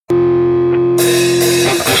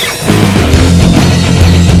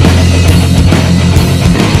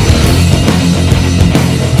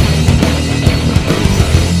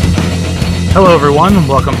Hello, everyone, and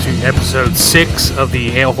welcome to episode 6 of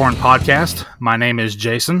the Alehorn podcast. My name is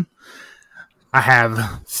Jason. I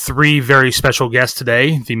have 3 very special guests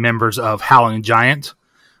today, the members of Howling Giant.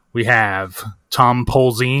 We have Tom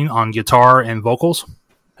Polzine on guitar and vocals.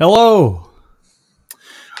 Hello.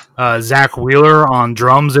 Zach Wheeler on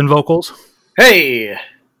drums and vocals. Hey!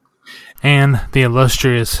 And the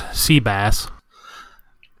illustrious Seabass,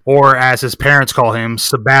 or as his parents call him,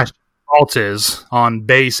 Sebastian Altes on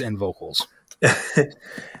bass and vocals.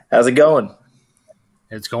 How's it going?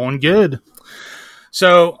 It's going good.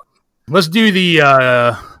 So let's do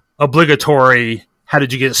the obligatory how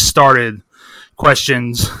did you get started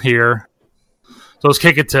questions here. So let's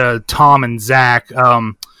kick it to Tom and Zach.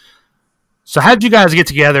 So how did you guys get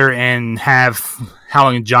together and have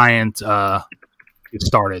Howling Giant get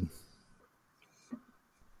started?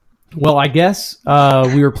 Well, I guess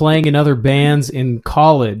we were playing in other bands in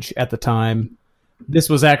college at the time. This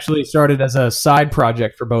was actually started as a side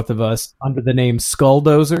project for both of us under the name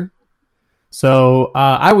Skulldozer. So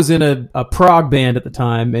I was in a prog band at the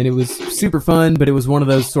time, and it was super fun, but it was one of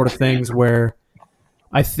those sort of things where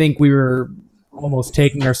I think we were almost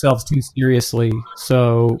taking ourselves too seriously.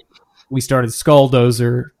 So we started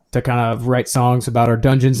Skulldozer to kind of write songs about our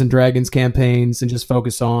Dungeons & Dragons campaigns and just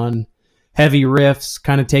focus on heavy riffs,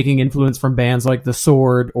 kind of taking influence from bands like The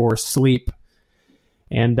Sword or Sleep.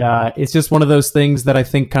 And it's just one of those things that I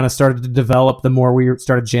think kind of started to develop the more we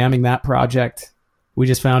started jamming that project. We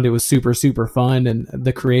just found it was super, super fun, and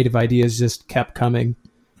the creative ideas just kept coming.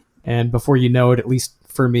 And before you know it, at least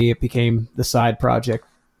for me, it became the side project,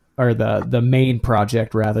 or the main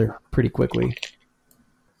project, rather, pretty quickly.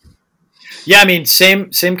 Yeah, I mean,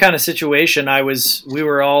 same kind of situation. We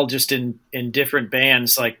were all just in different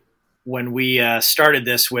bands, like when we started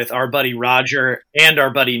this with our buddy Roger and our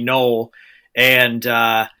buddy Noel. And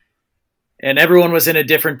everyone was in a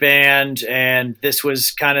different band, and this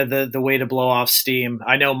was kind of the way to blow off steam.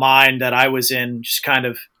 I know mine that I was in just kind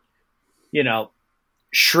of,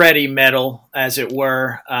 shreddy metal, as it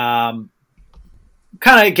were, kind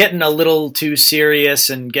of getting a little too serious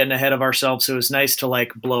and getting ahead of ourselves. So it was nice to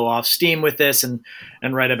like blow off steam with this and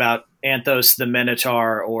write about Anthos the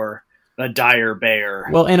Minotaur or a dire bear.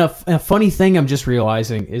 Well, and a funny thing I'm just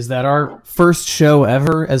realizing is that our first show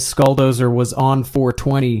ever as Skulldozer was on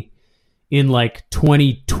 420 in like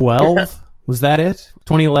 2012. Was that it?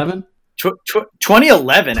 2011?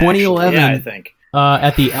 2011. 2011. Yeah, I think.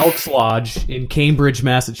 At the Elks Lodge in Cambridge,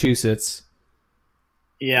 Massachusetts.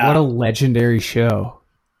 Yeah. What a legendary show.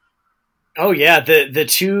 Oh yeah, the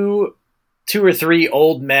two or three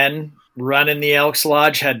old men running the Elks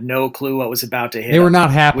Lodge had no clue what was about to hit. They were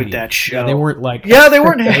not happy with that show. Yeah, they weren't like. Yeah, they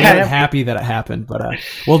weren't they weren't happy that it happened. But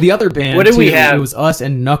well, the other band. What did too, we have? It was us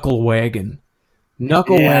and Knucklewagon.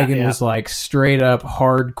 Knucklewagon was like straight up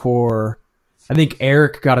hardcore. I think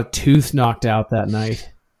Eric got a tooth knocked out that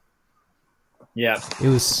night. Yeah, it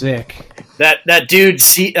was sick. That dude,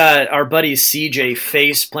 our buddy CJ,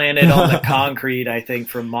 face planted on the concrete. I think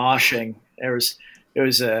from moshing. It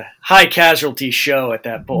was a high casualty show at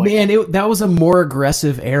that point. Man, that was a more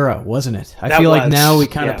aggressive era, wasn't it? I feel like now we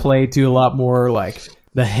kind of play to a lot more like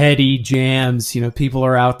the heady jams. People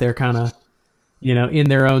are out there kind of, in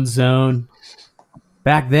their own zone.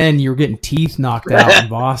 Back then, you were getting teeth knocked out in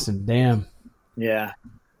Boston. Damn. Yeah.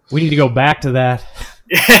 We need to go back to that.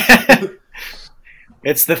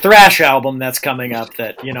 It's the thrash album that's coming up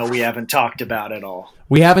that, we haven't talked about at all.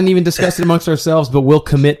 We haven't even discussed it amongst ourselves, but we'll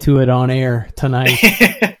commit to it on air tonight.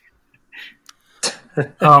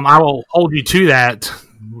 I will hold you to that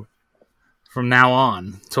from now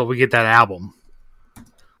on until we get that album.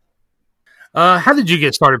 How did you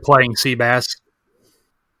get started playing, Seabass?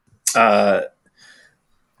 I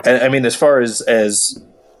mean, as far as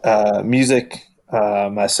music,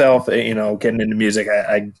 myself, getting into music,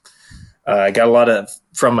 I got a lot of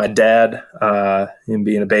from my dad, him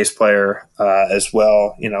being a bass player as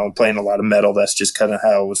well, playing a lot of metal. That's just kind of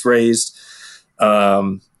how I was raised.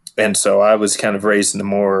 And so I was kind of raised in a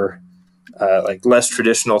more like less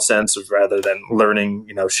traditional sense of rather than learning,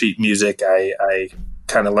 sheet music. I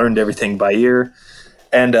kind of learned everything by ear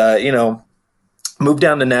and, moved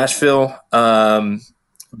down to Nashville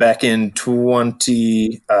back in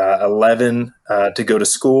 2011 to go to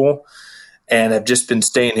school. And I've just been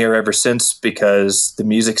staying here ever since because the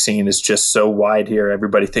music scene is just so wide here.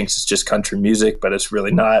 Everybody thinks it's just country music, but it's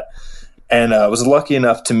really not. And I was lucky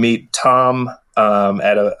enough to meet Tom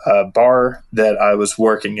at a bar that I was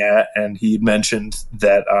working at, and he mentioned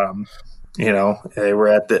that they were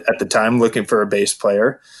at the time looking for a bass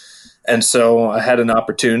player. And so I had an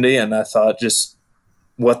opportunity, and I thought, just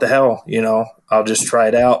what the hell, I'll just try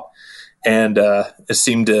it out. and it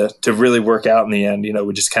seemed to really work out in the end.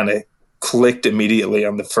 We just kind of clicked immediately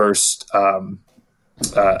on the first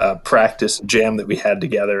practice jam that we had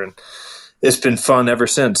together, and it's been fun ever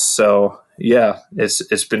since. So yeah,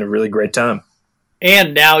 it's been a really great time.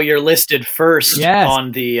 And now you're listed first Yes.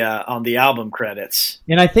 on the album credits.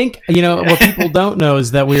 And I think, what people don't know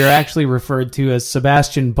is that we are actually referred to as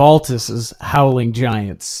Sebastian Baltus's Howling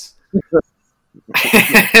Giants.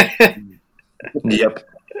 Yep.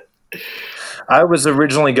 I was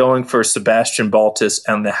originally going for Sebastian Baltus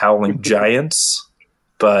and the Howling Giants,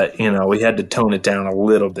 but, we had to tone it down a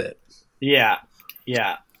little bit. Yeah.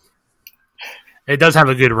 It does have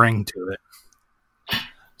a good ring to it.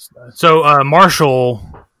 So Marshall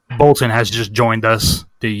Bolton has just joined us,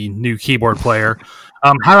 the new keyboard player.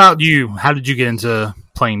 How about you? How did you get into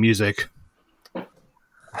playing music?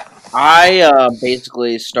 I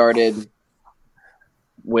basically started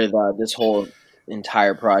with this whole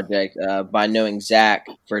entire project by knowing Zach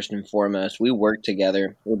first and foremost. We worked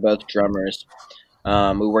together. We're both drummers.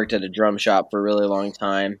 We worked at a drum shop for a really long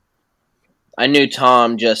time. I knew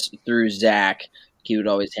Tom just through Zach. He would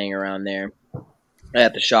always hang around there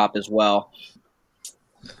at the shop as well.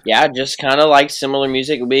 Yeah, just kind of like similar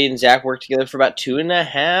music. Me and Zach worked together for about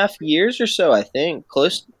 2.5 years or so, I think.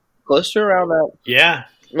 Close to around that. Yeah.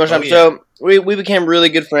 Time. So we became really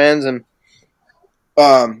good friends, and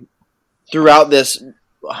throughout this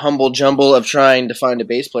humble jumble of trying to find a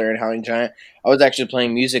bass player in Howling Giant, I was actually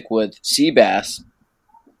playing music with Seabass.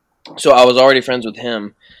 So I was already friends with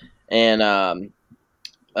him, and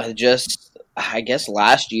I guess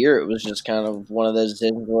last year it was just kind of one of those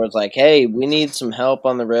decisions where it's like, hey, we need some help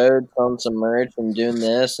on the road, selling some merch and doing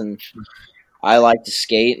this. And I like to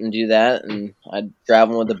skate and do that. And I'd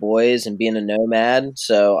travel with the boys and being a nomad.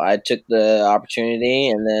 So I took the opportunity.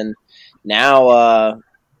 And then now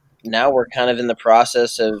we're kind of in the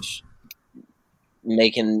process of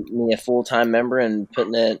making me a full-time member and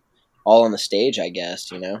putting it all on the stage, I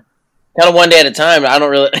guess, Kind of one day at a time. I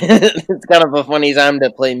don't really. It's kind of a funny time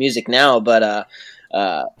to play music now, but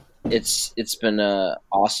it's been an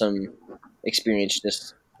awesome experience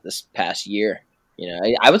this past year.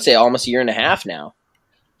 I would say almost 1.5 years now.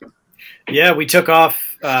 Yeah, we took off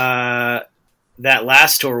that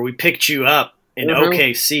last tour. We picked you up in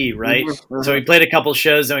OKC, right? Mm-hmm. So we played a couple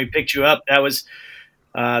shows, and we picked you up. That was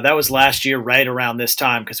last year, right around this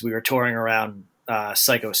time, because we were touring around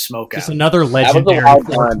Psycho Smokeout. Just another legendary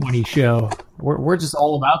 420 show. We're just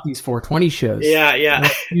all about these 420 shows. Yeah.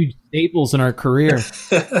 They're huge staples in our career.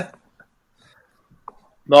 I'm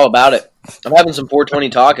all about it. I'm having some 420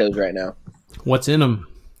 tacos right now. What's in them?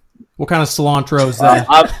 What kind of cilantro is that?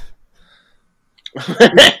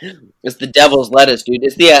 It's the devil's lettuce, dude.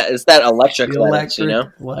 It's that electric lettuce,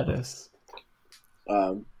 lettuce.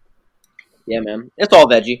 Yeah, man. It's all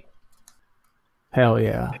veggie. Hell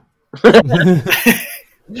yeah.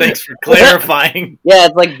 Thanks for clarifying. Yeah,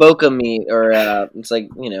 it's like boca meat, or it's like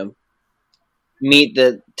meat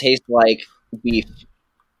that tastes like beef,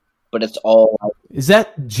 but it's all. Is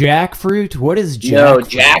that jackfruit? What is jackfruit? No,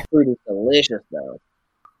 jackfruit is delicious though.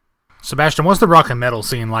 Sebastian, what's the rock and metal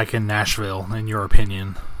scene like in Nashville, in your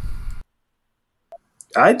opinion?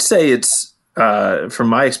 I'd say it's, from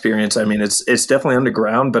my experience, I mean, it's definitely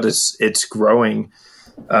underground, but it's growing.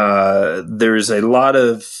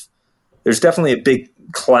 There's definitely a big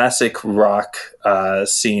classic rock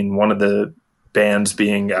scene. One of the bands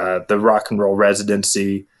being the Rock and Roll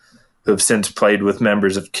Residency, who have since played with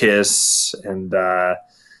members of Kiss and I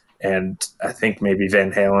think maybe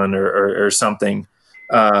Van Halen or something.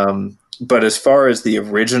 But as far as the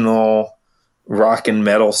original rock and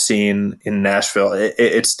metal scene in Nashville,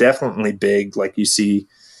 it's definitely big. Like, you see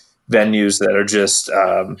venues that are just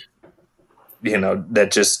that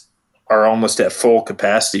just are almost at full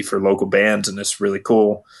capacity for local bands, and it's really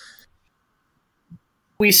cool.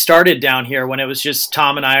 We started down here when it was just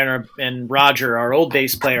Tom and I and Roger, our old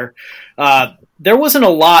bass player. There wasn't a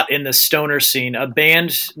lot in the stoner scene. A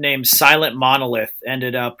band named Silent Monolith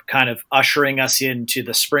ended up kind of ushering us into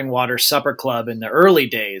the Springwater Supper Club in the early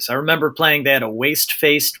days. I remember playing. They had a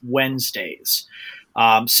Waste-Faced Wednesdays.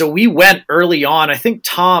 So we went early on. I think,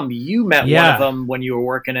 Tom, you met one of them when you were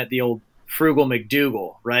working at the old Frugal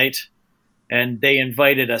McDougal, right? And they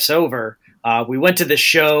invited us over. We went to the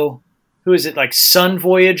show. Who is it? Like Sun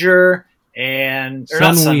Voyager and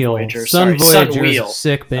Sunwheel. Voyager is a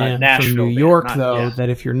sick band from New York, band. That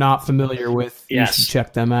if you're not familiar with, you should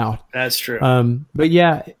check them out. That's true. But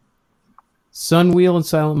yeah, Sunwheel and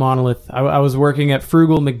Silent Monolith. I was working at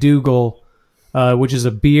Frugal McDougal, which is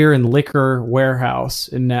a beer and liquor warehouse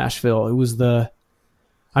in Nashville. It was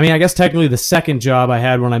I mean, I guess technically the second job I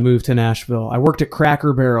had when I moved to Nashville, I worked at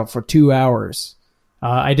Cracker Barrel for 2 hours.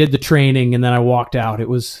 I did the training and then I walked out. It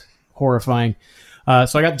was horrifying.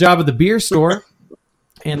 So I got the job at the beer store,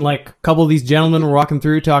 and like a couple of these gentlemen were walking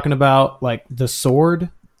through talking about like the Sword.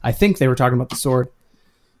 I think they were talking about the Sword.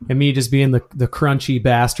 And me just being the crunchy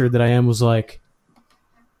bastard that I am was like,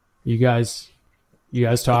 you guys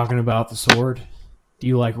talking about the Sword? Do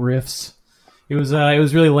you like riffs? It was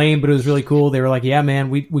really lame, but it was really cool. They were like, yeah, man,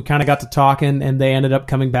 we kind of got to talking, and they ended up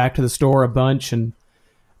coming back to the store a bunch. And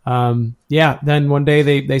then one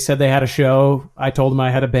day they said they had a show. I told them I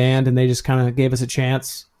had a band, and they just kind of gave us a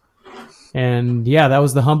chance. And yeah, that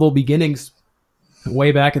was the humble beginnings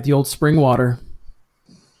way back at the old Springwater.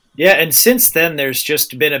 Yeah, and since then there's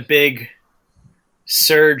just been a big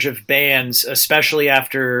surge of bands, especially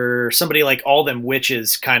after somebody like All Them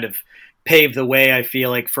Witches kind of paved the way, I feel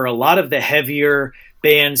like, for a lot of the heavier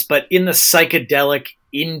bands, but in the psychedelic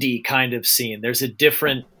indie kind of scene. There's a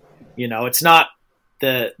different, it's not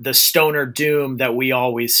the stoner doom that we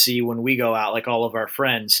always see when we go out, like all of our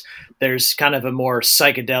friends. There's kind of a more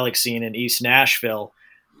psychedelic scene in East Nashville,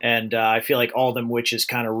 and I feel like All Them Witches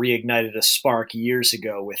kind of reignited a spark years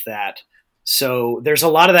ago with that. So there's a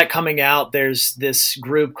lot of that coming out. There's this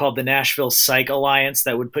group called the Nashville Psych Alliance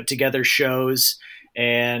that would put together shows,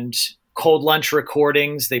 and Cold Lunch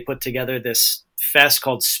Recordings, they put together this fest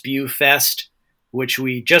called Spew Fest, which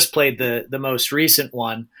we just played the most recent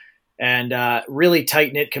one, and really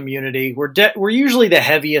tight-knit community. We're usually the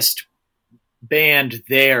heaviest band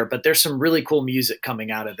there, but there's some really cool music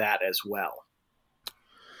coming out of that as well.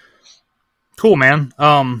 Cool, man.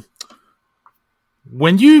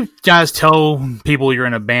 When you guys tell people you're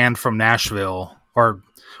in a band from Nashville, or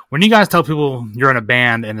when you guys tell people you're in a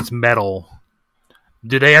band and it's metal,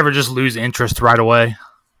 do they ever just lose interest right away?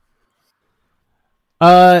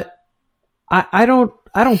 I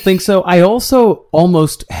don't think so. I also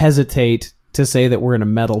almost hesitate to say that we're in a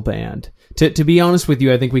metal band. To be honest with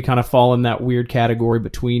you, I think we kind of fall in that weird category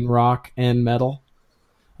between rock and metal.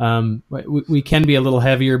 We can be a little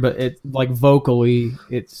heavier, but vocally,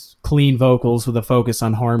 it's clean vocals with a focus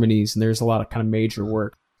on harmonies, and there's a lot of kind of major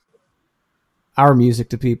work. Our music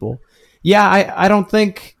to people. Yeah, I don't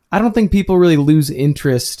think people really lose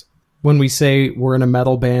interest when we say we're in a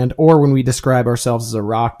metal band or when we describe ourselves as a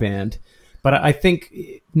rock band. But I think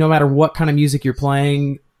no matter what kind of music you're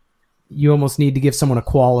playing, you almost need to give someone a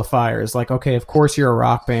qualifier. It's like, okay, of course you're a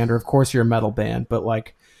rock band or of course you're a metal band, but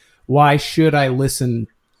like, why should I listen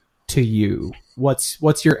to you?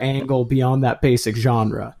 What's your angle beyond that basic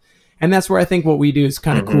genre? And that's where I think what we do is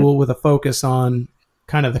kind of cool, with a focus on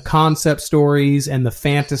kind of the concept stories and the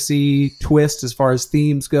fantasy twist as far as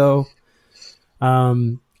themes go.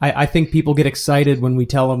 I think people get excited when we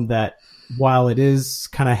tell them that while it is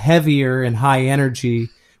kind of heavier and high energy,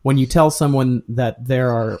 when you tell someone that there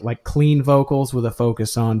are like clean vocals with a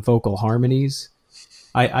focus on vocal harmonies,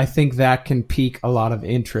 I think that can pique a lot of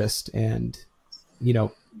interest, and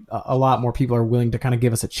a lot more people are willing to kind of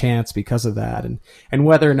give us a chance because of that. And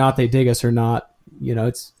whether or not they dig us or not,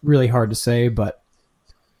 it's really hard to say, but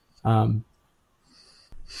and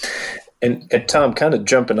Tom, kind of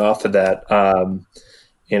jumping off of that,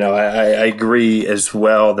 I agree as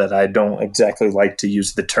well that I don't exactly like to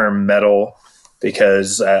use the term metal,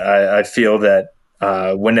 because I feel that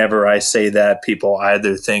whenever I say that, people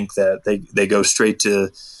either think that they go straight to,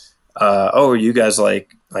 are you guys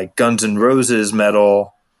like Guns N' Roses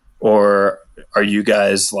metal, or are you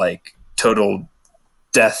guys like total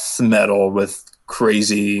death metal with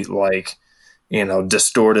crazy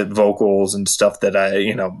distorted vocals and stuff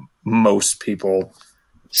that most people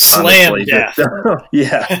slam death.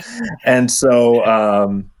 Yeah. And so,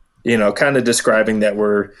 kind of describing that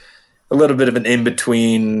we're a little bit of an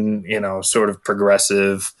in-between, sort of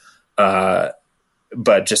progressive,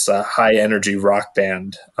 but just a high energy rock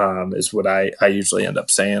band, is what I usually end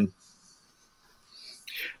up saying.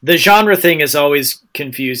 The genre thing is always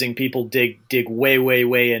confusing. People dig way, way,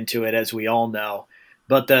 way into it, as we all know.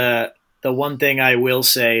 But the one thing I will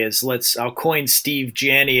say is I'll coin Steve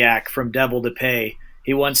Janiak from Devil to Pay.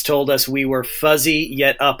 He once told us we were fuzzy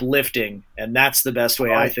yet uplifting, and that's the best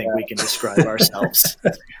way I think we can describe ourselves.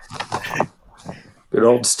 Good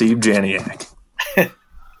old Steve Janiak.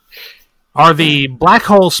 Are the Black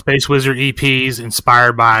Hole Space Wizard EPs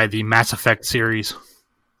inspired by the Mass Effect series?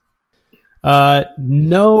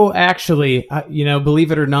 No, actually,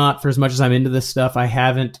 believe it or not, for as much as I'm into this stuff, I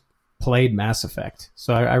haven't played Mass Effect.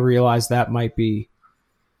 So I realize that might be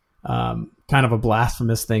kind of a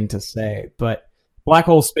blasphemous thing to say, but Black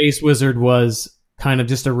Hole Space Wizard was kind of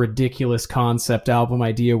just a ridiculous concept album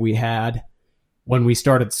idea we had when we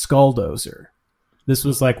started Skulldozer. This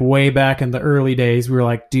was like way back in the early days. We were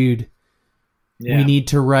like, dude, we need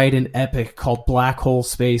to write an epic called Black Hole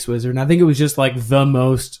Space Wizard. And I think it was just like the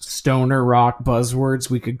most stoner rock buzzwords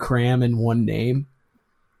we could cram in one name.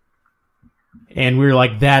 And we were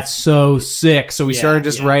like, that's so sick. So we started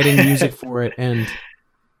just writing music for it, and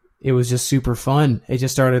it was just super fun. It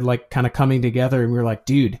just started like kind of coming together, and we were like,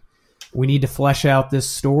 dude, we need to flesh out this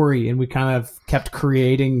story. And we kind of kept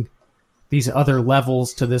creating these other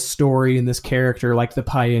levels to this story and this character like the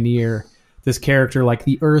Pioneer, this character like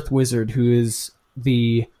the Earth Wizard, who is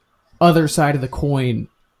the other side of the coin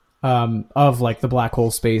of like the Black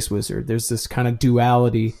Hole Space Wizard. There's this kind of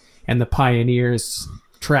duality, and the Pioneer's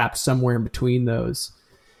trapped somewhere in between those.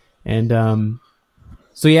 And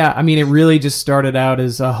so yeah, I mean, it really just started out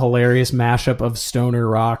as a hilarious mashup of stoner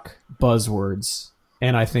rock buzzwords,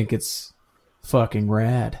 and I think it's fucking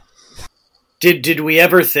rad. Did we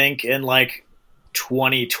ever think in like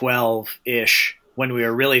 2012-ish, when we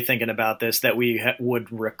were really thinking about this, that we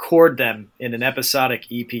would record them in an episodic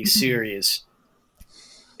EP series?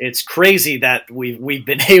 It's crazy that we've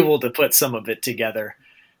been able to put some of it together.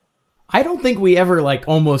 I don't think we ever like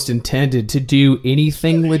almost intended to do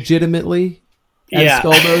anything legitimately as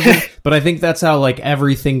Skulldozer, but I think that's how like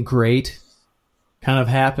everything great kind of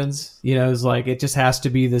happens. You know, it's like it just has to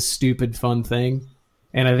be this stupid fun thing.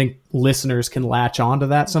 And I think listeners can latch onto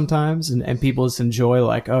that sometimes, and people just enjoy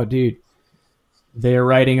like, oh, dude, they're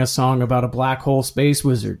writing a song about a black hole space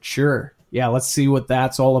wizard. Sure. Yeah, let's see what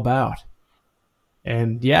that's all about.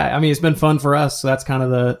 And yeah, I mean, it's been fun for us. So that's kind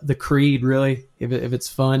of the creed, really. If it's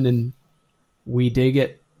fun and we dig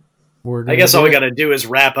it, I guess all we got to do is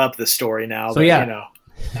wrap up the story now. So but, yeah, you know,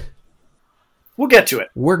 we'll get to it.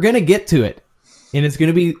 We're going to get to it. And it's going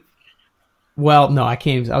to be, well, no, I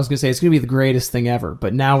can't. I was going to say it's going to be the greatest thing ever.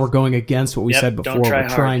 But now we're going against what we said before. We're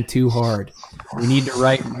trying too hard. We need to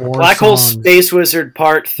write more Black Hole songs Space Wizard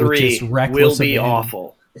Part 3 will be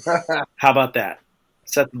awful. How about that?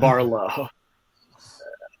 Set the bar low.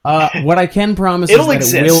 What I can promise is that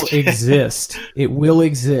it will exist. It will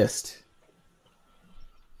exist.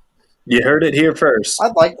 You heard it here first.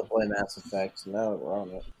 I'd like to play Mass Effect. Now that we're on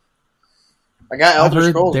it, I got Elder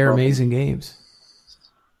Scrolls. They're amazing games.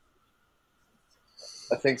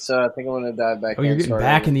 I think so. I think I'm going to dive back. Oh, you're getting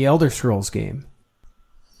back in the Elder Scrolls game.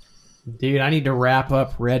 Dude, I need to wrap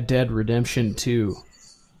up Red Dead Redemption 2.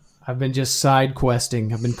 I've been just side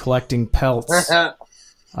questing. I've been collecting pelts.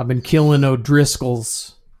 I've been killing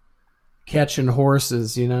O'Driscolls. Catching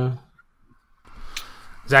horses, you know?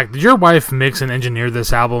 Zach, did your wife mix and engineer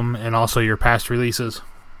this album and also your past releases?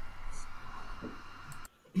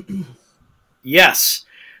 Yes.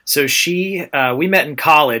 So we met in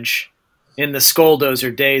college in the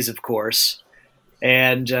Skulldozer days, of course.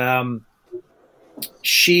 And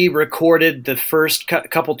she recorded the first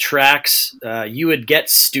couple tracks. You would get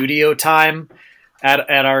studio time at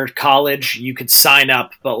our college. You could sign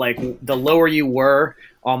up, but like the lower you were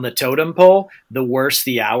on the totem pole, the worse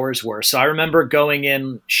the hours were. So I remember going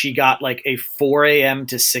in, she got like a 4 a.m.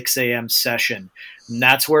 to 6 a.m. session. And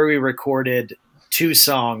that's where we recorded 2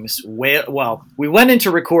 songs. Well, we went in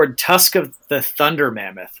to record Tusk of the Thunder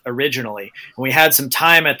Mammoth originally. And we had some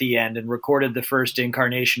time at the end and recorded the first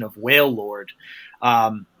incarnation of Whale Lord.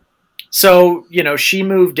 So, you know, she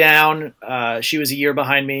moved down. She was a year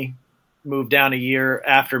behind me, moved down a year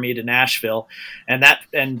after me to Nashville.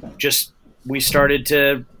 We started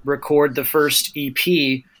to record the first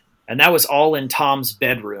EP, and that was all in Tom's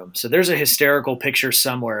bedroom. So there's a hysterical picture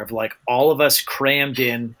somewhere of like all of us crammed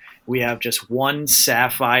in. We have just one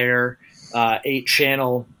Sapphire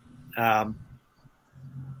 8-channel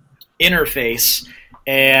interface,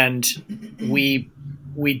 and we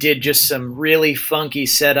did just some really funky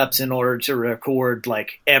setups in order to record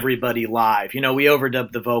like everybody live. You know, we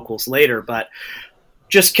overdubbed the vocals later, but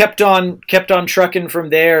just kept on trucking from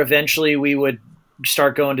there. Eventually we would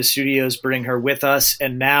start going to studios, bring her with us.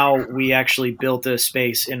 And now we actually built a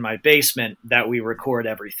space in my basement that we record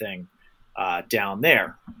everything down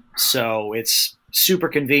there. So it's super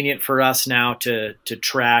convenient for us now to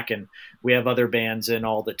track, and we have other bands in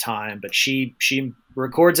all the time, but she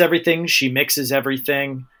records everything. She mixes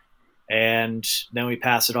everything, and then we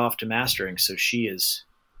pass it off to mastering. So she is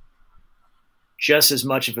just as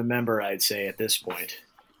much of a member, I'd say, at this point.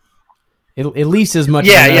 At least as much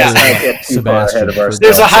as Sebastian.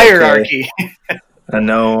 There's a hierarchy. Okay.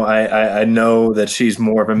 I know that she's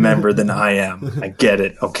more of a member than I am. I get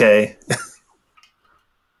it, okay?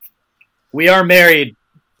 We are married.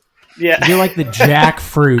 Yeah. You're like the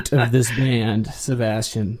jackfruit of this band,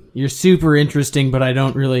 Sebastian. You're super interesting, but I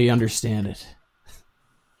don't really understand it.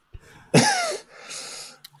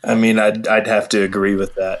 I mean, I'd have to agree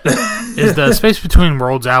with that. Is the Space Between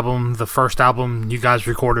Worlds album the first album you guys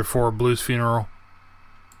recorded for Blues Funeral?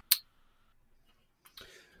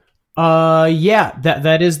 Yeah,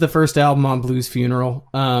 that is the first album on Blues Funeral.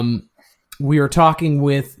 We were talking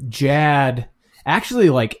with Jad actually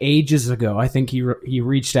like ages ago. I think he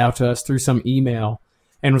reached out to us through some email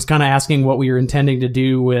and was kind of asking what we were intending to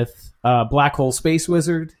do with Black Hole Space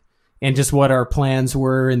Wizard and just what our plans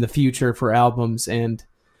were in the future for albums. And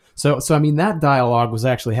so I mean, that dialogue was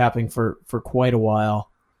actually happening for quite a while.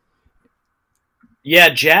 Yeah,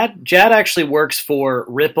 Jad actually works for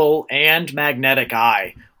Ripple and Magnetic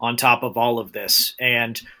Eye on top of all of this.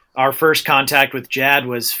 And our first contact with Jad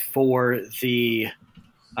was for the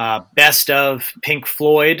best of Pink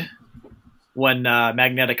Floyd when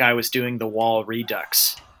Magnetic Eye was doing the Wall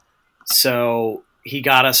Redux. So he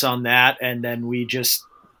got us on that, and then we just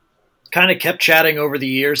kind of kept chatting over the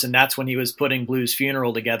years, and that's when he was putting Blues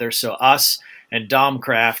Funeral together. So us and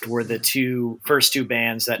Domcraft were the first two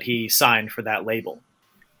bands that he signed for that label.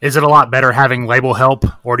 Is it a lot better having label help,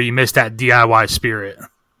 or do you miss that DIY spirit?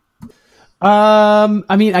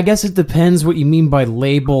 I mean, I guess it depends what you mean by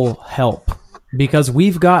label help, because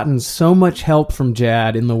we've gotten so much help from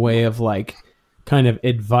Jad in the way of like kind of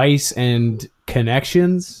advice and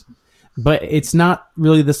connections, but it's not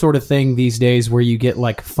really the sort of thing these days where you get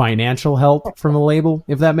like financial help from a label,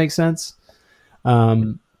 if that makes sense.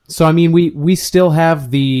 So I mean, we still have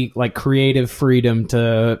the like creative freedom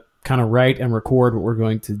to kind of write and record what we're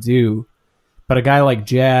going to do. But a guy like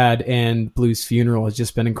Jad and Blues Funeral has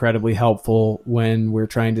just been incredibly helpful when we're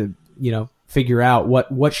trying to, figure out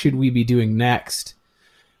what should we be doing next?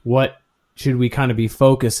 What should we kind of be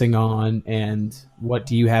focusing on? And what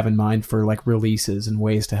do you have in mind for like releases and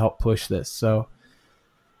ways to help push this? So,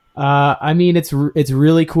 I mean, it's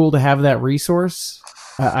really cool to have that resource.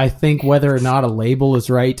 I think whether or not a label is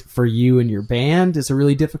right for you and your band is a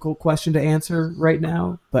really difficult question to answer right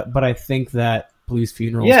now. But I think that Blues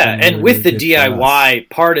Funeral. Yeah, and with the DIY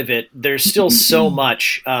part of it, there's still so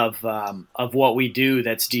much of what we do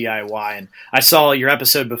that's DIY. And I saw your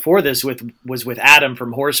episode before this was with Adam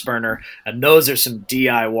from Horseburner, and those are some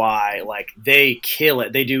DIY. Like, they kill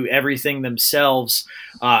it. They do everything themselves.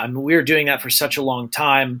 And we were doing that for such a long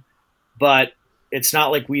time, but it's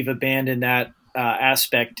not like we've abandoned that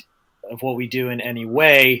aspect of what we do in any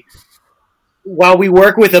way. While we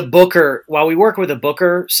work with a booker,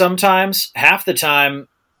 sometimes half the time,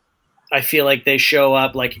 I feel like they show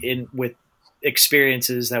up like with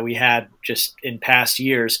experiences that we had just in past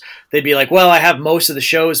years. They'd be like, "Well, I have most of the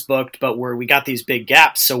shows booked, but we got these big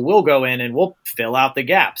gaps, so we'll go in and we'll fill out the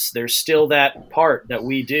gaps." There's still that part that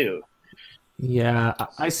we do. Yeah,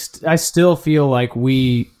 I still feel like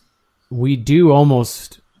we do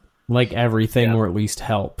almost like everything, or at least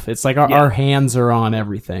help. It's like our hands are on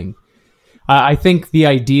everything. I think the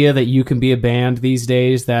idea that you can be a band these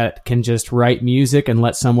days that can just write music and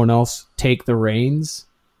let someone else take the reins,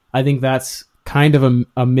 I think that's kind of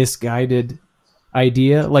a misguided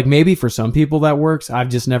idea. Like, maybe for some people that works. I've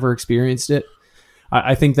just never experienced it.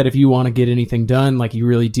 I think that if you want to get anything done, like, you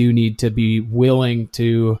really do need to be willing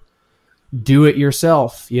to do it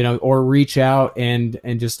yourself, or reach out and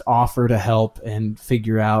just offer to help and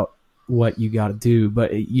figure out what you got to do.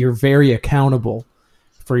 But you're very accountable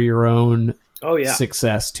for your own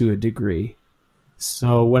success to a degree.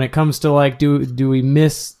 So when it comes to like, do we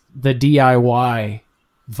miss the DIY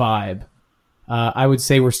vibe? I would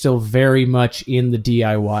say we're still very much in the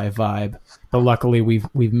DIY vibe, but luckily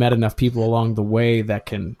we've met enough people along the way that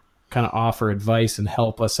can kind of offer advice and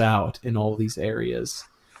help us out in all these areas.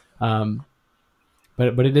 But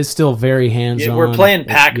it is still very hands-on. Yeah, we're playing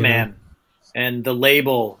Pac-Man. And the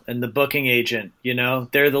label and the booking agent,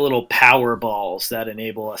 they're the little power balls that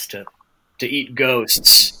enable us to eat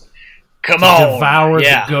ghosts. Come on. Devour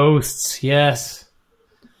the ghosts, yes.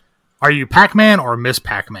 Are you Pac-Man or Miss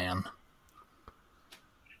Pac-Man?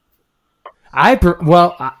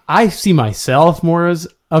 I see myself more as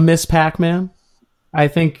a Miss Pac-Man. I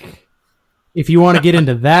think if you want to get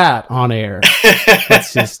into that on air,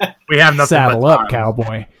 let's just we have nothing saddle up,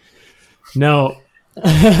 cowboy. No.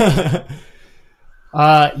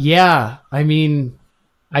 Yeah, I mean,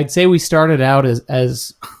 I'd say we started out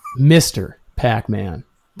as Mr. Pac-Man,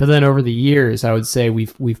 but then over the years, I would say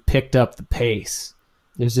we've picked up the pace.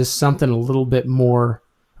 There's just something a little bit more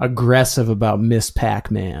aggressive about Miss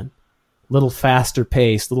Pac-Man. A little faster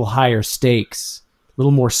pace, a little higher stakes, a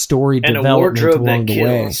little more story and development along the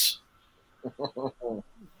way.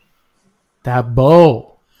 That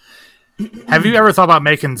bow. Have you ever thought about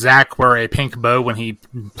making Zach wear a pink bow when he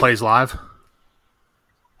plays live?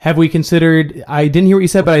 Have we considered? I didn't hear what you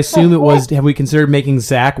said, but I assume it was. Have we considered making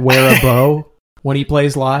Zach wear a bow when he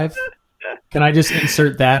plays live? Can I just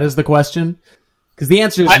insert that as the question? Because the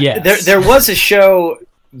answer is yes. There was a show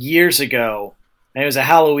years ago. And it was a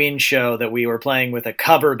Halloween show that we were playing with a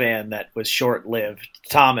cover band that was short-lived,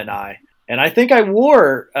 Tom and I. And I think I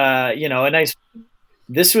wore, a nice.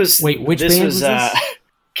 This was which band was this?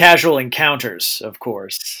 Casual Encounters, of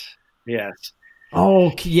course. Yes.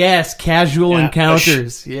 Oh, yes, Casual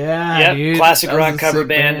Encounters. Yeah, dude. Classic rock cover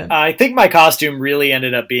band. I think my costume really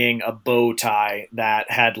ended up being a bow tie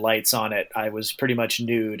that had lights on it. I was pretty much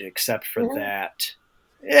nude except for that.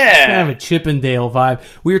 Yeah. Kind of a Chippendale vibe.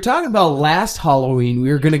 We were talking about last Halloween.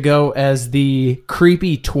 We were going to go as the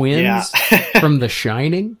creepy twins from The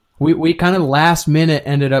Shining. We kind of last minute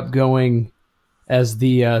ended up going as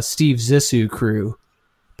the Steve Zissou crew.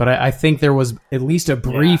 But I think there was at least a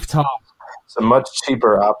brief talk. It's a much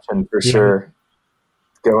cheaper option for sure.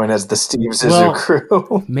 Going as the Steve Zissou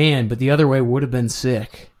crew. Man, but the other way would have been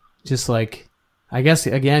sick. Just like, I guess,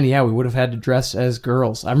 again, we would have had to dress as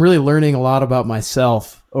girls. I'm really learning a lot about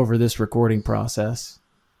myself over this recording process.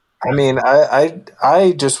 I mean,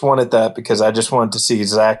 I just wanted that because I just wanted to see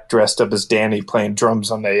Zach dressed up as Danny playing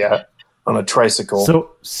drums on a tricycle.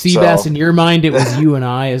 So, Seabass, in your mind, it was you and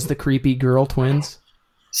I as the creepy girl twins?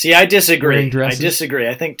 See, I disagree.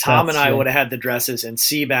 I think Tom and I would have had the dresses and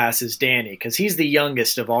Seabass is Danny because he's the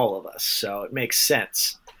youngest of all of us, so it makes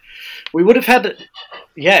sense. We would have had to...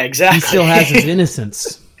 Yeah, exactly. He still has his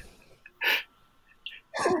innocence.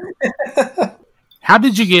 How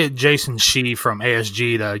did you get Jason Shee from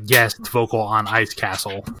ASG to guest vocal on Ice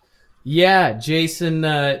Castle? Yeah, Jason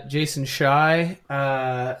Shy.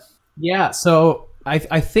 So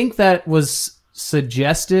I think that was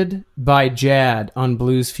suggested by Jad on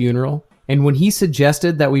Blues Funeral. And when he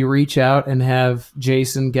suggested that we reach out and have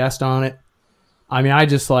Jason guest on it, I mean,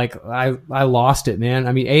 I lost it, man.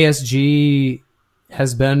 I mean, ASG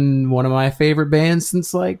has been one of my favorite bands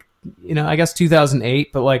since I guess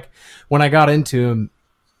 2008. But when I got into them,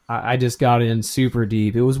 I just got in super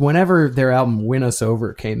deep. It was whenever their album Win Us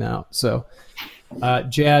Over came out. So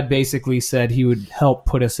Jad basically said he would help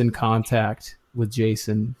put us in contact with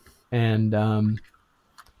Jason. And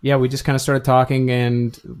we just kind of started talking,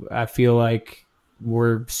 and I feel like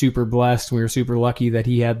we're super blessed. We were super lucky that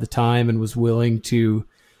he had the time and was willing to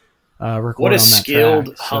record. What a on that skilled,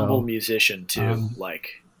 track. humble musician too.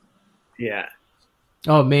 Yeah.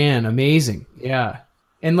 Oh man, amazing. Yeah.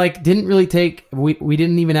 And didn't really take, we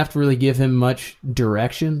didn't even have to really give him much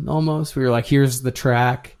direction almost. We were like, here's the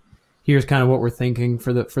track. Here's kind of what we're thinking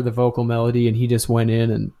for the vocal melody. And he just went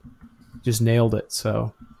in and just nailed it.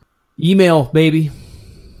 So email, baby.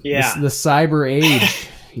 Yeah. The cyber age.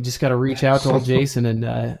 You just got to reach out to old Jason,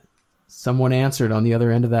 and someone answered on the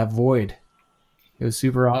other end of that void. It was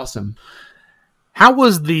super awesome. How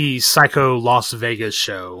was the Psycho Las Vegas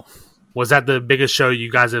show? Was that the biggest show you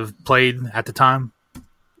guys have played at the time?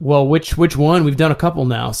 Well, which one? We've done a couple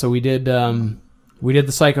now. So we did the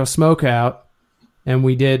Psycho Smokeout, and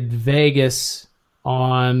we did Vegas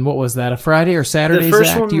on, what was that, a Friday or Saturday? The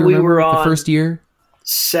first Zach? one Do you we remember were on the first year?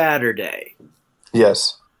 Saturday.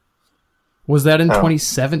 Yes. Was that in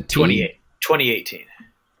 2017? 2018.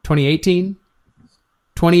 2018?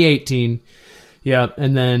 2018. Yeah,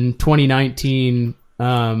 and then 2019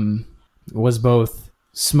 was both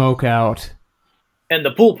Smokeout and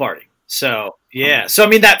the pool party. So, yeah. So, I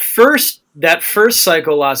mean, that first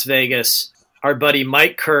Psycho Las Vegas, our buddy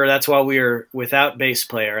Mike Kerr, that's why we were without bass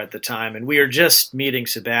player at the time, and we were just meeting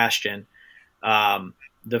Sebastian.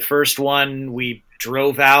 The first one, we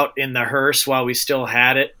drove out in the hearse while we still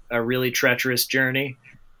had it, a really treacherous journey.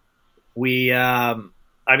 We, at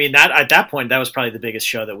that point, that was probably the biggest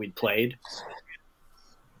show that we'd played.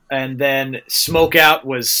 And then Smokeout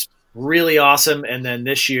was really awesome. And then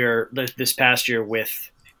this past year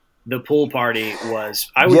with the pool party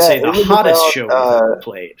was, I would say, the hottest show we've ever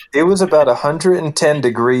played. It was about 110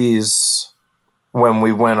 degrees when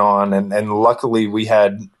we went on, and luckily we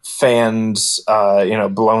had fans,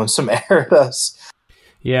 blowing some air at us.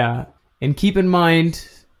 Yeah, and keep in mind,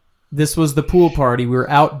 this was the pool party. We were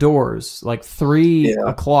outdoors, 3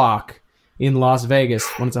 o'clock in Las Vegas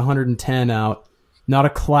when it's 110 out. Not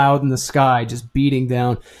a cloud in the sky, just beating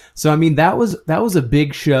down. So, I mean, that was a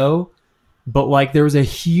big show, but there was a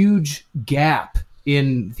huge gap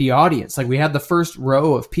in the audience. We had the first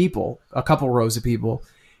row of people, a couple rows of people,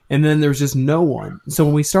 and then there was just no one. So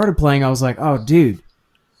when we started playing, I was like, oh, dude,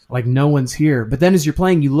 no one's here. But then as you're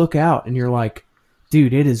playing, you look out and you're like,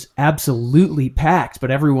 dude, it is absolutely packed,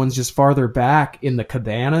 but everyone's just farther back in the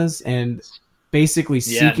cabanas and basically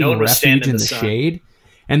seeking refuge in the shade.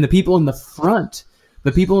 And the people in the front,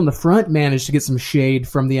 The people in the front managed to get some shade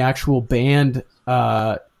from the actual band,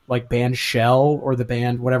 like band shell or the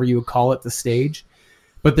band, whatever you would call it, the stage.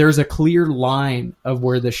 But there's a clear line of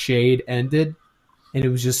where the shade ended, and it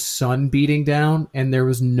was just sun beating down, and there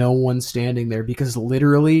was no one standing there because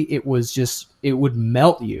literally it would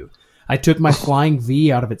melt you. I took my Flying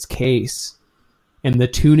V out of its case, and the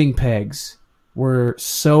tuning pegs were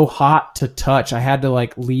so hot to touch. I had to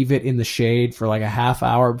like leave it in the shade for like a half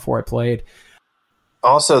hour before I played.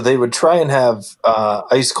 Also, they would try and have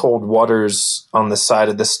ice cold waters on the side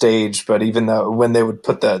of the stage, but even though when they would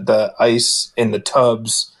put the ice in the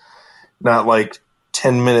tubs, not like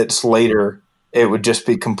 10 minutes later, it would just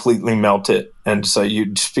be completely melted. And so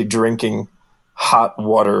you'd just be drinking hot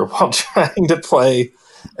water while trying to play.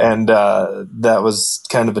 And that was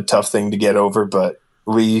kind of a tough thing to get over, but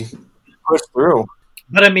we pushed through.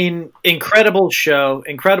 But I mean, incredible show,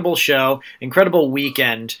 incredible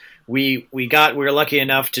weekend. We were lucky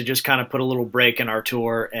enough to just kind of put a little break in our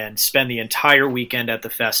tour and spend the entire weekend at the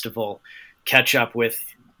festival, catch up with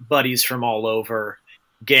buddies from all over,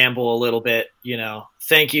 gamble a little bit,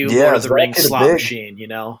 Thank you, Lord of the Rings slot machine,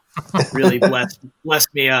 really blessed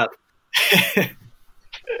me up.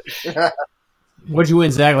 What'd you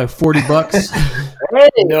win, Zach? Like $40?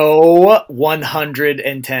 No,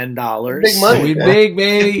 $110. Big money. Sweet big,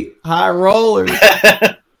 baby. High rollers.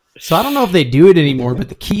 So I don't know if they do it anymore, but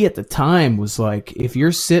the key at the time was like, if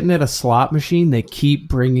you're sitting at a slot machine, they keep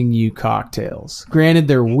bringing you cocktails. Granted,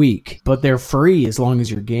 they're weak, but they're free as long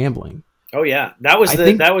as you're gambling. Oh yeah, that was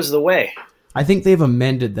the way. I think they've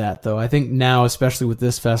amended that though. I think now, especially with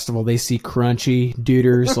this festival, they see crunchy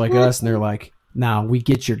duders like us, and they're like, "Nah, we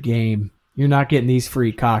get your game. You're not getting these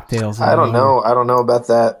free cocktails." I don't know about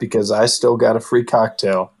that because I still got a free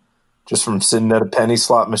cocktail just from sitting at a penny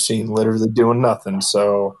slot machine, literally doing nothing.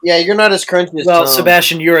 So yeah, you're not as crunchy as well, Tom.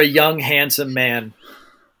 Sebastian. You're a young, handsome man.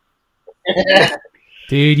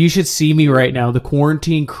 Dude, you should see me right now. The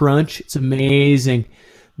quarantine crunch, it's amazing.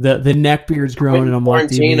 The neck beard's growing, and I'm like,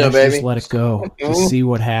 dude, just let it go. Just see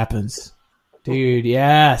what happens. Dude,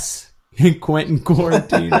 yes. Quentin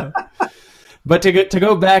Quarantino. But to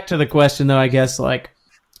go back to the question, though, I guess, like,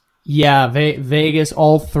 yeah, Vegas,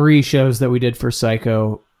 all three shows that we did for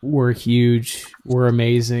Psycho were huge, were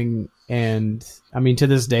amazing, and, I mean, to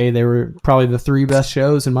this day, they were probably the three best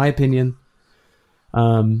shows, in my opinion.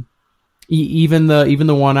 Even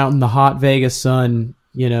the one out in the hot Vegas sun,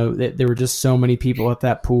 there were just so many people at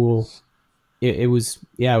that pool. It was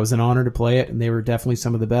an honor to play it, and they were definitely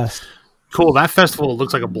some of the best. Cool. That festival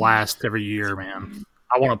looks like a blast every year, man.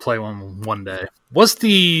 I want to play one day. What's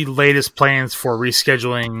the latest plans for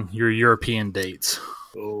rescheduling your European dates?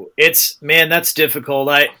 Oh, that's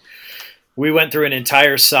difficult. We went through an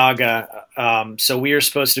entire saga. So we are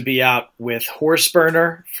supposed to be out with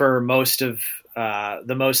Horseburner for most of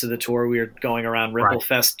the tour. We were going around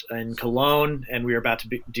Ripplefest in Cologne, and we were about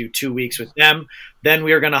to do 2 weeks with them. Then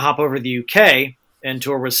we were going to hop over to the UK and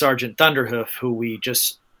tour with Sergeant Thunderhoof, who we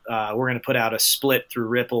just we're going to put out a split through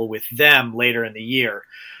Ripple with them later in the year.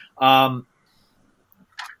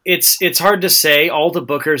 It's hard to say. All the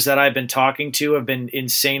bookers that I've been talking to have been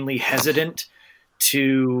insanely hesitant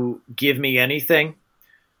to give me anything.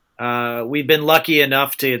 We've been lucky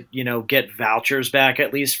enough to, get vouchers back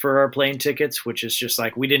at least for our plane tickets, which is just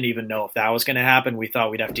like, we didn't even know if that was going to happen. We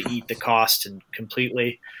thought we'd have to eat the cost and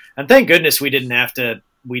completely. And thank goodness we didn't have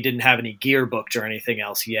any gear booked or anything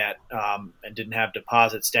else yet, and didn't have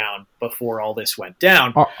deposits down before all this went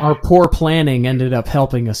down. Our poor planning ended up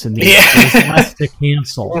helping us in the end. It was less to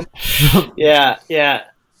cancel. Yeah.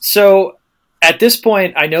 So at this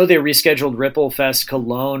point, I know they rescheduled Ripplefest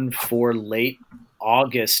Cologne for late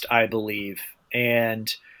August, I believe.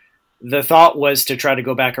 And the thought was to try to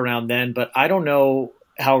go back around then, but I don't know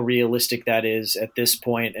how realistic that is at this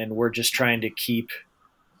point. And we're just trying to keep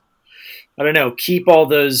all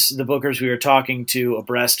the bookers we were talking to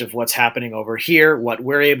abreast of what's happening over here, what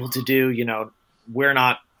we're able to do. We're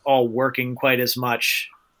not all working quite as much,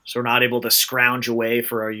 so we're not able to scrounge away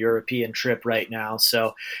for our European trip right now.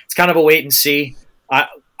 So it's kind of a wait and see.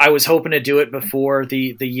 I was hoping to do it before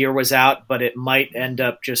the year was out, but it might end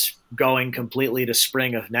up just going completely to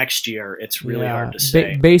spring of next year. It's really hard to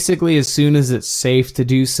say. Basically, as soon as it's safe to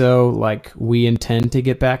do so, like, we intend to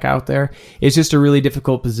get back out there. It's just a really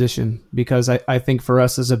difficult position because I think for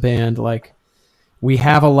us as a band, like, we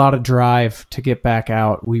have a lot of drive to get back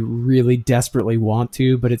out. We really desperately want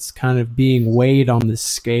to, but it's kind of being weighed on the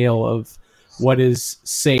scale of what is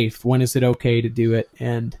safe, when is it okay to do it,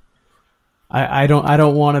 and I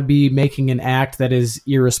don't want to be making an act that is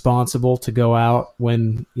irresponsible to go out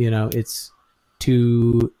when it's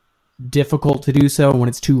too difficult to do so, when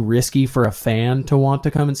it's too risky for a fan to want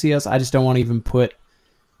to come and see us. I just don't want to even put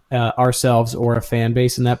ourselves or a fan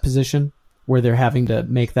base in that position where they're having to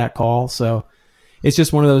make that call. So it's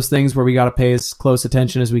just one of those things where we got to pay as close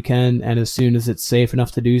attention as we can, and as soon as it's safe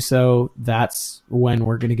enough to do so, that's when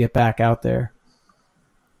we're going to get back out there.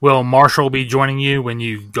 Will Marshall be joining you when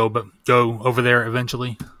you go over there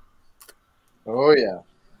eventually? Oh, yeah.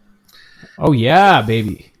 Oh, yeah,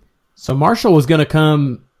 baby. So Marshall was going to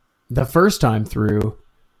come the first time through,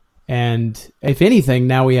 and if anything,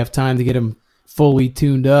 now we have time to get him fully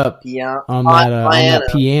tuned up on that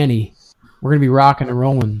piano. We're going to be rocking and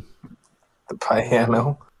rolling. The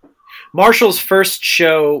piano. Marshall's first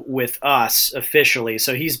show with us officially,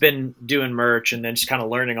 so he's been doing merch and then just kind of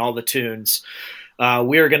learning all the tunes.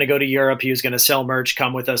 We were going to go to Europe. He was going to sell merch,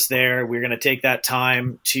 come with us there. We were going to take that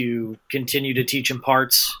time to continue to teach him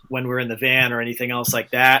parts when we're in the van or anything else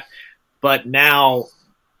like that. But now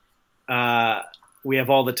we have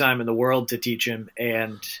all the time in the world to teach him,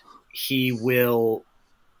 and he will,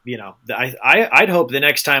 I'd hope the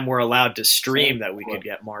next time we're allowed to stream that we could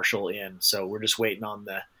get Marshall in. So we're just waiting on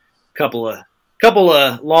the couple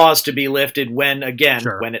of laws to be lifted when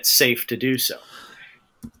it's safe to do so.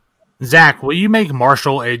 Zach, will you make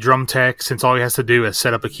Marshall a drum tech since all he has to do is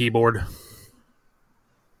set up a keyboard?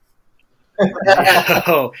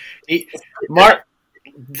 The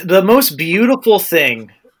most beautiful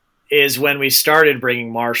thing is when we started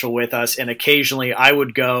bringing Marshall with us, and occasionally I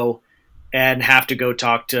would go and have to go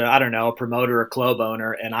talk to, I don't know, a promoter or club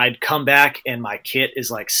owner, and I'd come back and my kit is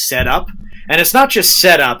like set up. And it's not just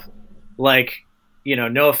set up, like,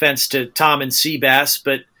 no offense to Tom and Seabass,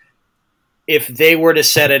 but if they were to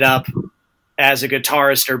set it up as a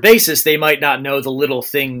guitarist or bassist, they might not know the little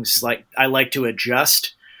things like I like to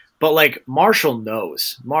adjust. But like Marshall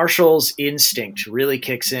knows. Marshall's instinct really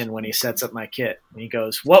kicks in when he sets up my kit. And he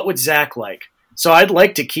goes, "What would Zach like?" So I'd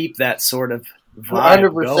like to keep that sort of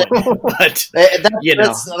vibe 100%. Going. But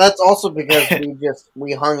that's also because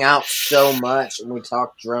we hung out so much and we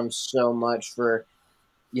talked drums so much for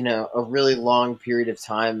a really long period of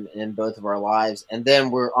time in both of our lives, and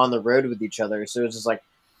then we're on the road with each other. So it's just like,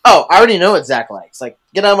 oh, I already know what Zach likes. Like,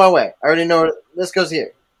 get out of my way. I already know this goes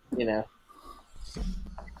here.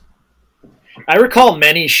 I recall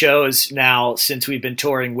many shows now since we've been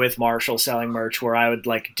touring with Marshall selling merch where I would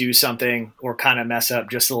like do something or kind of mess up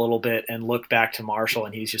just a little bit and look back to Marshall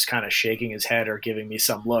and he's just kind of shaking his head or giving me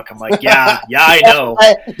some look. I'm like, yeah, I know.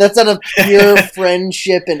 That's out of pure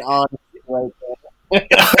friendship and honesty right there.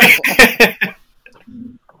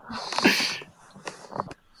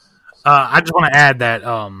 I just want to add that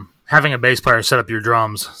having a bass player set up your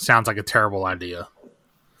drums sounds like a terrible idea.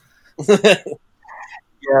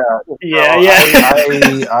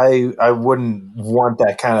 I wouldn't want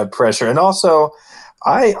that kind of pressure. And also,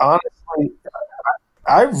 I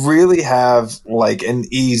really have like an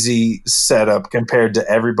easy setup compared to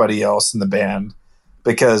everybody else in the band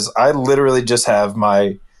because I literally just have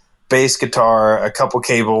my bass guitar, a couple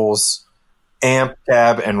cables, amp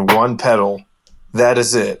cab, and one pedal. That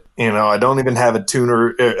is it. I don't even have a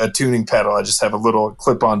tuning pedal. I just have a little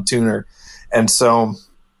clip-on tuner. And so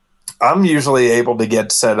I'm usually able to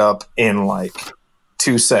get set up in like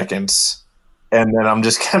 2 seconds. And then I'm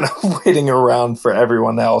just kind of waiting around for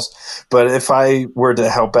everyone else. But if I were to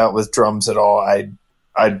help out with drums at all,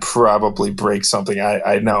 I'd probably break something.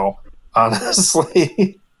 I know,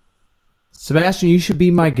 honestly. Sebastian, you should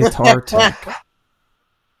be my guitar tech.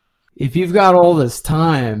 If you've got all this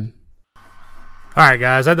time. All right,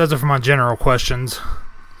 guys, that does it for my general questions.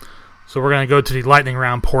 So we're going to go to the lightning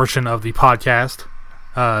round portion of the podcast.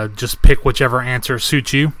 Just pick whichever answer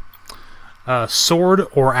suits you. Sword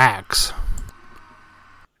or axe?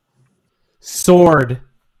 Sword.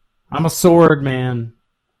 I'm a sword man.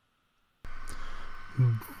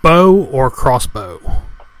 Bow or crossbow?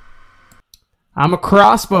 I'm a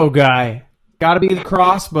crossbow guy. Gotta be the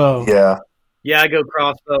crossbow. Yeah. Yeah, I go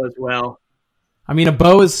crossbow as well. I mean, a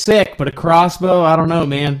bow is sick, but a crossbow, I don't know,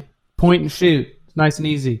 man. Point and shoot. It's nice and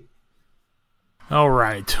easy. All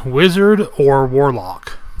right. Wizard or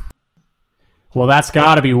warlock? Well, that's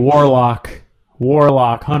gotta be warlock.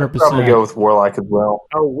 Warlock, 100%. Probably go with warlock as well.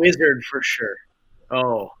 Oh, wizard for sure.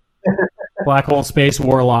 Oh. Black Hole Space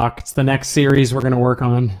Warlock. It's the next series we're going to work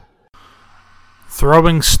on.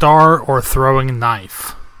 Throwing star or throwing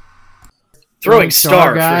knife? Throwing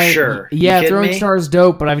star for sure. Yeah, throwing star is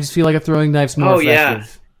dope, but I just feel like a throwing knife's more effective.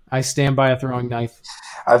 Yeah. I stand by a throwing knife.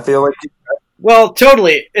 I feel like... Well,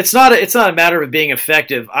 totally. It's not a matter of being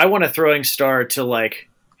effective. I want a throwing star to like...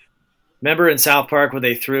 Remember in South Park where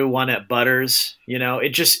they threw one at Butters?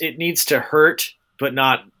 It needs to hurt, but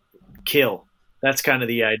not kill. That's kind of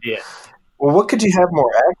the idea. Well, what could you have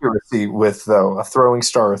more accuracy with, though? A throwing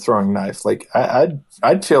star or a throwing knife? Like,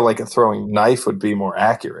 I'd feel like a throwing knife would be more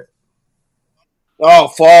accurate. Oh,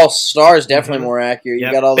 false star is definitely more accurate. Yep.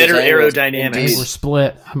 You got all those Better angles. aerodynamics. I think we're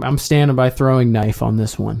split. I'm standing by throwing knife on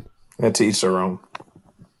this one. Yeah, to each their own.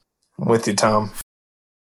 I'm with you, Tom.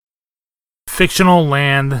 Fictional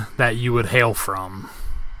land that you would hail from.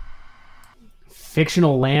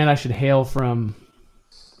 Fictional land I should hail from.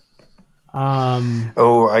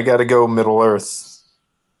 Oh, I got to go Middle Earth.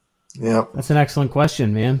 Yep. That's an excellent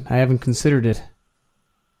question, man. I haven't considered it.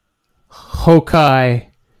 Hokai.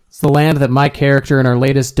 It's the land that my character in our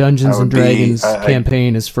latest Dungeons and Dragons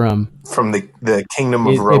campaign is from. From the Kingdom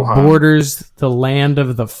of It Rohan. borders the land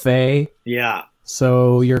of the Fae. Yeah.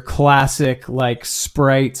 So your classic, like,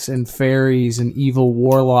 sprites and fairies and evil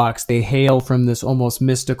warlocks, they hail from this almost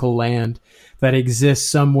mystical land that exists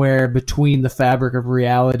somewhere between the fabric of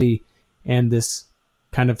reality and this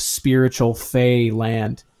kind of spiritual Fae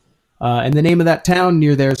land. And the name of that town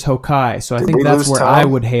near there is Hokai. So I think that's where I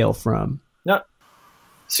would hail from. No.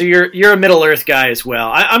 So you're a Middle Earth guy as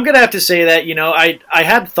well. I'm gonna have to say that, you know, I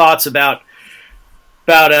had thoughts about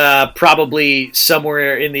probably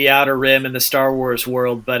somewhere in the Outer Rim in the Star Wars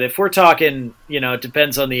world, but if we're talking, you know, it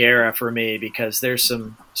depends on the era for me, because there's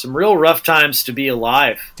some real rough times to be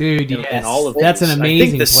alive, dude. Yes. In all of that's these. an amazing. I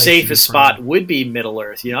think the safest spot would be Middle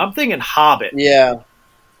Earth. You know, I'm thinking Hobbit. Yeah.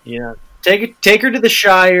 You know, take her to the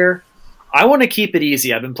Shire. I want to keep it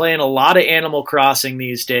easy. I've been playing a lot of Animal Crossing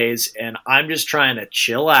these days, and I'm just trying to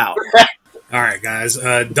chill out. All right, guys.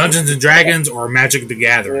 Dungeons and Dragons or Magic the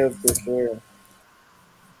Gathering? Yeah, for sure.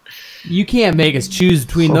 You can't make us choose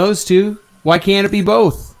between those two. Why can't it be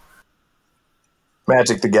both?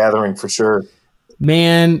 Magic the Gathering for sure.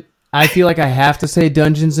 Man, I feel like I have to say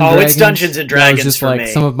Dungeons and Dragons. Oh, it's Dungeons and Dragons that was just for like me.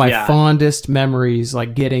 some of my fondest memories,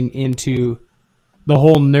 like getting into the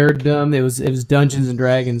whole nerddom. It was Dungeons and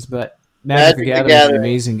Dragons, but Magic the Gathering is an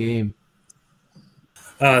amazing game.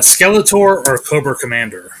 Skeletor or Cobra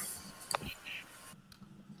Commander?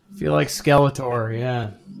 I feel like Skeletor,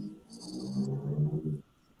 yeah.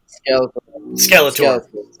 Skeletor.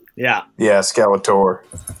 Yeah. Yeah, Skeletor.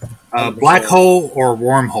 Black hole or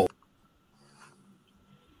wormhole?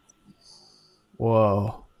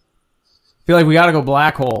 Whoa. I feel like we got to go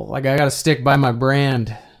black hole. Like, I got to stick by my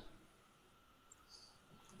brand.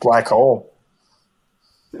 Black hole.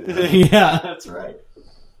 Yeah, that's right.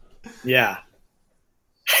 Yeah.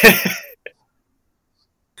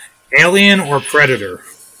 Alien or Predator?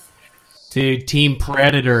 Dude, Team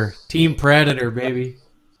Predator. Team Predator, baby.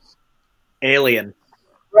 Alien.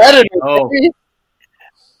 Predator. Oh. Baby.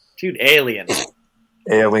 Dude, Alien.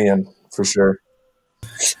 Alien, for sure.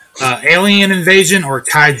 Alien invasion or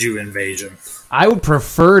kaiju invasion? I would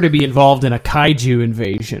prefer to be involved in a kaiju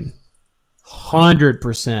invasion.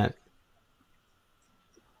 100%.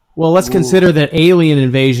 Well, let's consider that alien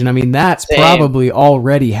invasion. I mean, that's probably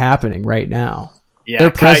already happening right now. Yeah,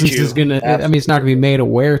 their presence kaiju. is going to, I mean, it's not going to be made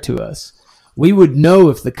aware to us. We would know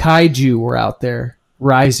if the kaiju were out there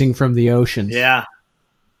rising from the oceans. Yeah.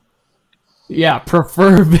 Yeah,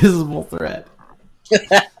 prefer visible threat.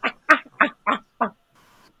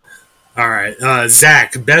 All right.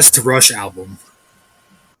 Zach, best Rush album?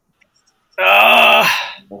 Oh,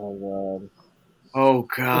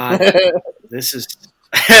 God. This is...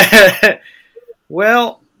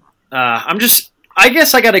 Well, I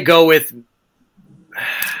guess I got to go with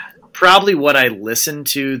probably what I listen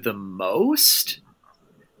to the most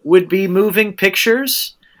would be Moving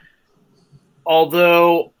Pictures.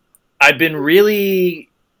 Although I've been really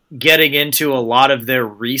getting into a lot of their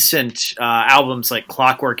recent albums, like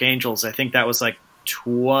Clockwork Angels. I think that was like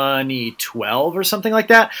 2012 or something like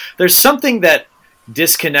that. There's something that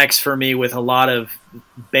disconnects for me with a lot of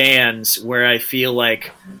bands where I feel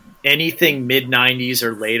like anything mid-90s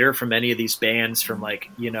or later from any of these bands from, like,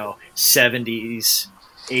 you know, 70s,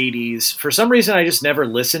 80s, for some reason I just never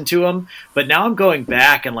listened to them. But now I'm going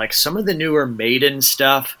back, and like some of the newer Maiden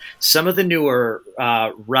stuff, some of the newer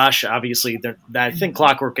Rush, obviously I think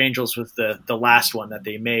Clockwork Angels was the last one that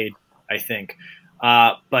they made, I think,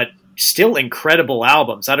 but still incredible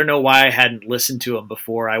albums. I don't know why I hadn't listened to them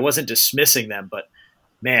before. I wasn't dismissing them, but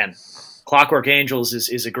man, Clockwork Angels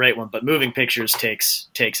is a great one, but Moving Pictures takes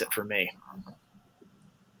it for me.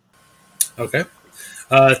 Okay.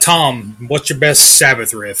 Tom, what's your best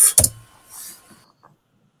Sabbath riff?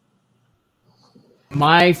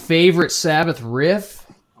 My favorite Sabbath riff?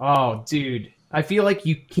 Oh, dude. I feel like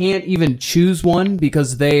you can't even choose one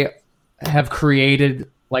because they have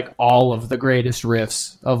created like all of the greatest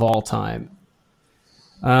riffs of all time.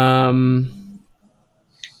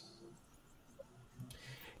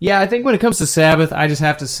 Yeah, I think when it comes to Sabbath, I just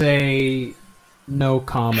have to say no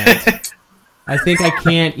comment. I think I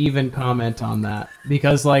can't even comment on that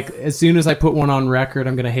because, like, as soon as I put one on record,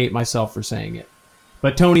 I'm going to hate myself for saying it.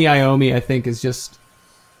 But Tony Iommi, I think, is just,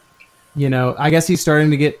 I guess he's starting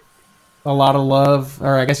to get a lot of love,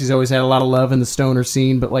 or I guess he's always had a lot of love in the stoner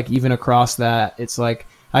scene, but, like, even across that, it's like,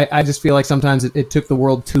 I just feel like sometimes it took the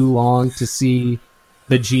world too long to see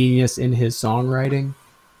the genius in his songwriting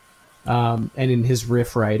and in his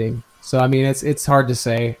riff writing. So, I mean, it's hard to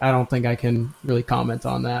say. I don't think I can really comment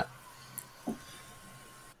on that. I'm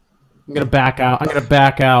going to back out.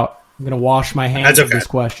 I'm going to wash my hands of this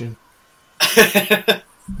question.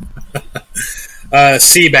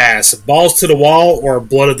 Seabass, Balls to the Wall or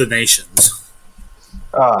Blood of the Nations?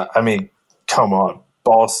 I mean, come on.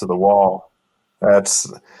 Balls to the Wall.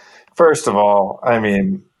 That's, first of all, I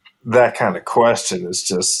mean, that kind of question is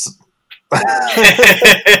just... Balls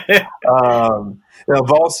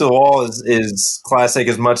to the Wall is classic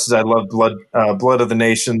as much as I love Blood of the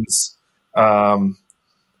Nations.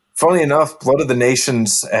 Funny enough, Blood of the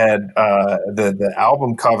Nations had the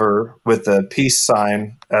album cover with the peace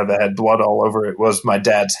sign that had blood all over it was my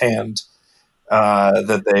dad's hand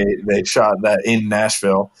that they shot that in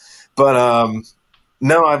Nashville. But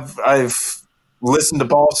no, I've listened to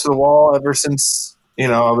Balls to the Wall ever since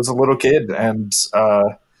I was a little kid, and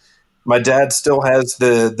my dad still has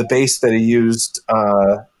the bass that he used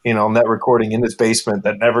on that recording in his basement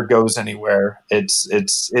that never goes anywhere.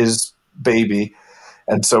 It's his baby.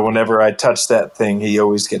 And so whenever I touch that thing, he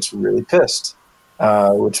always gets really pissed,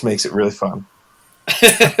 which makes it really fun.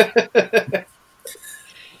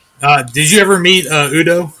 Did you ever meet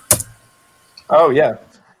Udo? Oh, yeah.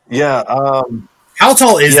 Yeah. How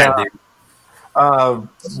tall is that dude?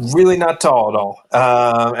 Really not tall at all.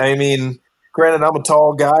 I mean, granted, I'm a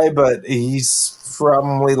tall guy, but he's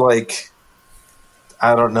probably like,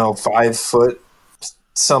 I don't know, 5 foot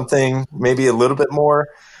something, maybe a little bit more.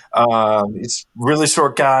 He's a really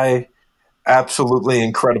short guy, absolutely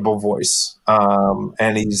incredible voice.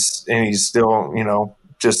 And he's still,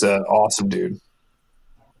 just an awesome dude.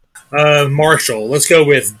 Marshall, let's go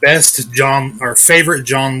with favorite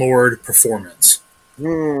John Lord performance.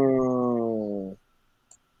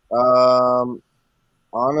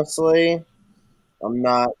 Honestly, I'm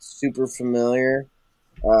not super familiar,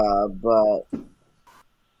 but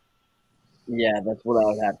yeah, that's what I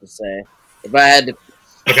would have to say. If I had to.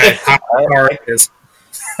 Okay, Highway Star is.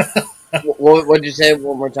 What'd you say?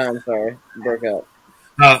 One more time. Sorry, broke up.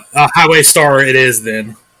 Highway Star, it is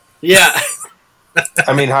then. Yeah.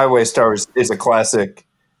 I mean, Highway Star is a classic.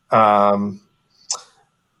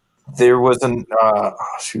 There was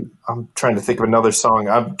shoot, I'm trying to think of another song.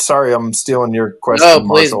 I'm sorry, I'm stealing your question, no,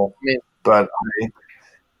 please. Marshall. But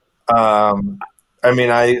I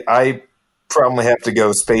probably have to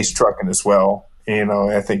go Space Truckin' as well.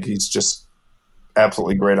 I think he's just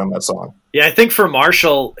absolutely great on that song. Yeah, I think for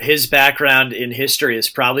Marshall, his background in history is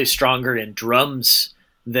probably stronger in drums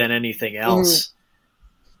than anything else.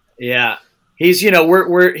 Mm-hmm. Yeah. He's,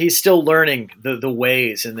 he's still learning the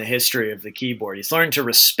ways and the history of the keyboard. He's learning to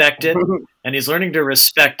respect it, and he's learning to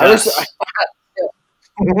respect us.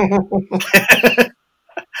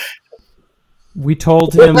 We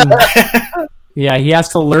told him, yeah, he has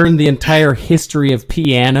to learn the entire history of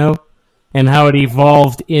piano and how it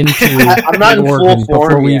evolved into I'm not in organ full form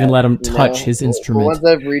before we yet, even let him touch his instrument. Once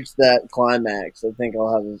I've reached that climax, I think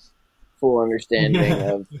I'll have a full understanding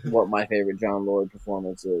of what my favorite John Lord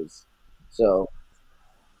performance is. So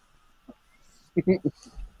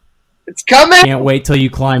it's coming. Can't wait till you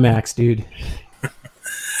climax, dude.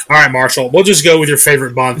 All right, Marshall. We'll just go with your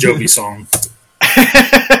favorite Bon Jovi song.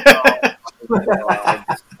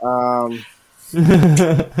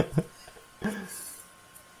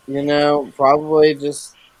 Probably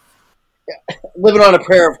just Living on a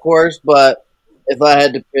Prayer, of course. But if I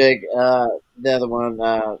had to pick the other one,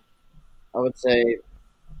 I would say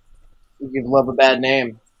Give Love a Bad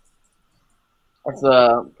Name. That's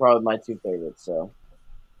probably my 2 favorites. So,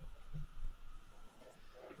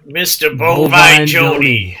 Mr. Bovine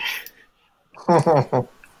Jody.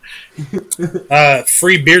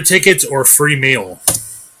 Free beer tickets or free meal?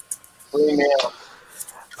 Free meal.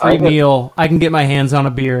 Free meal. I can get my hands on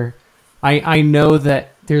a beer. I know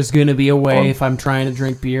that there's going to be a way if I'm trying to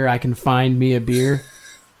drink beer, I can find me a beer.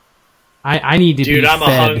 I need to be Dude, I'm fed.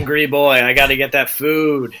 a hungry boy. I got to get that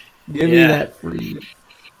food. Give me that free.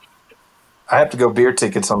 I have to go beer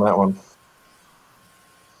tickets on that one.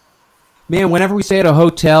 Man, whenever we stay at a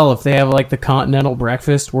hotel, if they have like the continental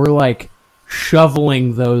breakfast, we're like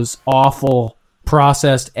shoveling those awful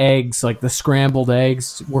processed eggs, like the scrambled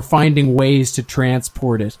eggs. We're finding ways to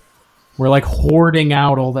transport it. We're like hoarding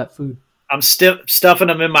out all that food. I'm stuffing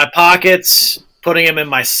them in my pockets, putting them in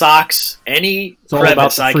my socks. Any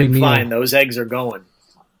crevice I can find, those eggs are going.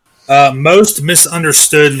 Most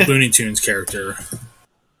misunderstood Looney Tunes character.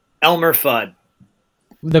 Elmer Fudd.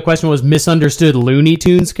 The question was misunderstood Looney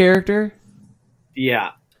Tunes character?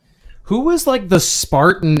 Yeah. Who was like the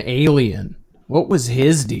Spartan alien? What was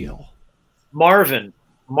his deal? Marvin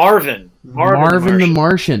the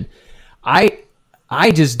Martian.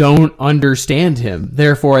 I just don't understand him.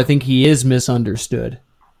 Therefore, I think he is misunderstood.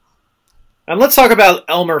 And let's talk about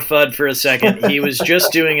Elmer Fudd for a second. He was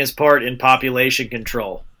just doing his part in population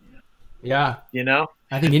control. Yeah. You know?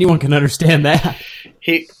 I think anyone can understand that.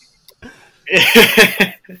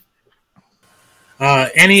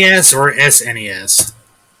 NES or SNES?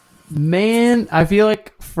 Man, I feel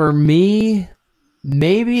like for me,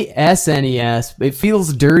 maybe SNES. It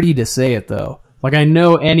feels dirty to say it, though. Like, I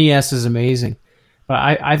know NES is amazing, but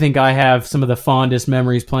I think I have some of the fondest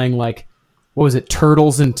memories playing, like, what was it,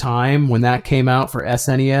 Turtles in Time, when that came out for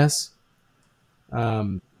SNES?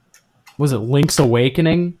 Was it Link's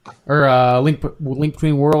Awakening? Or Link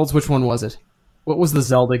Between Worlds? Which one was it? What was the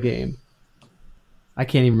Zelda game? I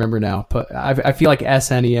can't even remember now, but I feel like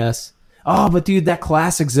SNES. Oh, but dude, that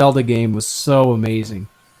classic Zelda game was so amazing.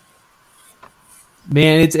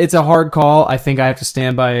 Man, it's a hard call. I think I have to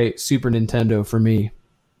stand by Super Nintendo for me.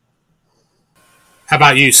 How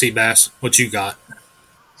about you, Seabass? What you got?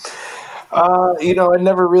 I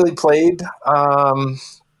never really played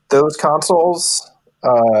those consoles,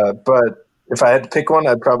 but if I had to pick one,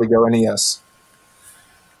 I'd probably go NES.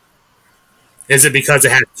 Is it because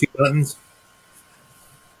it had 2 buttons?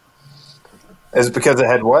 Is it because it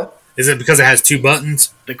had what? Is it because it has 2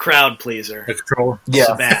 buttons? The crowd pleaser. The controller? Yeah.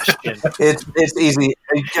 Sebastian. It's easy.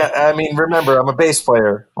 I mean, remember, I'm a bass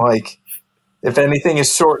player. Like, if anything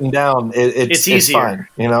is shortened down, it's easier. It's fine,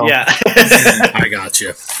 you know? Yeah. I got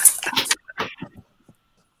you.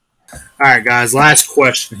 All right, guys, last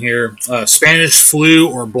question here. Spanish flu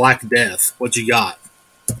or Black Death? What you got?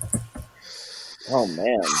 Oh,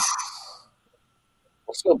 man.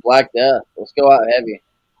 Let's go Black Death. Let's go out heavy.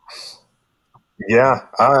 Yeah,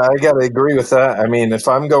 I got to agree with that. I mean, if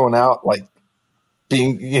I'm going out, like,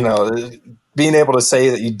 being able to say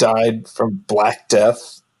that you died from Black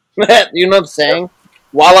Death. You know what I'm saying?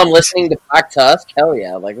 While I'm listening to Black Tusk, hell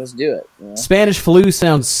yeah, like, let's do it. You know? Spanish flu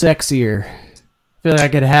sounds sexier. I feel like I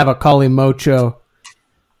could have a calimocho,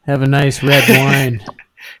 have a nice red wine.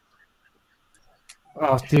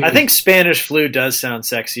 Oh, dude. I think Spanish flu does sound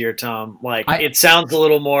sexier, Tom. Like, it sounds a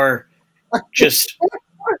little more just...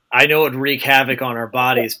 I know it would wreak havoc on our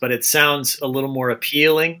bodies, but it sounds a little more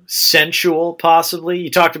appealing, sensual, possibly.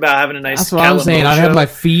 You talked about having a nice... That's what I'm saying. I'd have my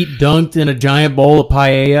feet dunked in a giant bowl of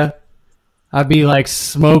paella. I'd be like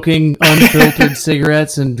smoking unfiltered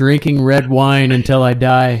cigarettes and drinking red wine until I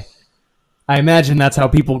die. I imagine that's how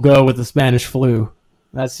people go with the Spanish flu.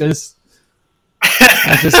 That's just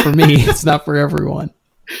for me. It's not for everyone.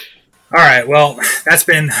 All right, well, that's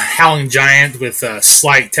been Howling Giant with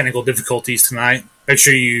slight technical difficulties tonight. Make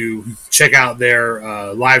sure you check out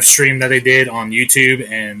their live stream that they did on YouTube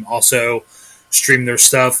and also stream their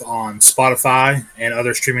stuff on Spotify and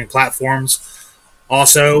other streaming platforms.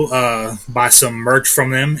 Also, buy some merch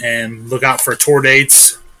from them and look out for tour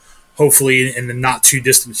dates, hopefully in the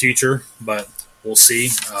not-too-distant future, but we'll see.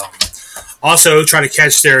 Also, try to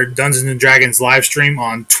catch their Dungeons & Dragons live stream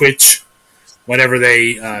on Twitch whenever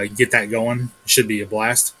they get that going. It should be a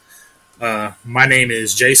blast. My name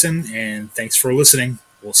is Jason, and thanks for listening.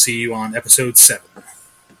 We'll see you on episode 7.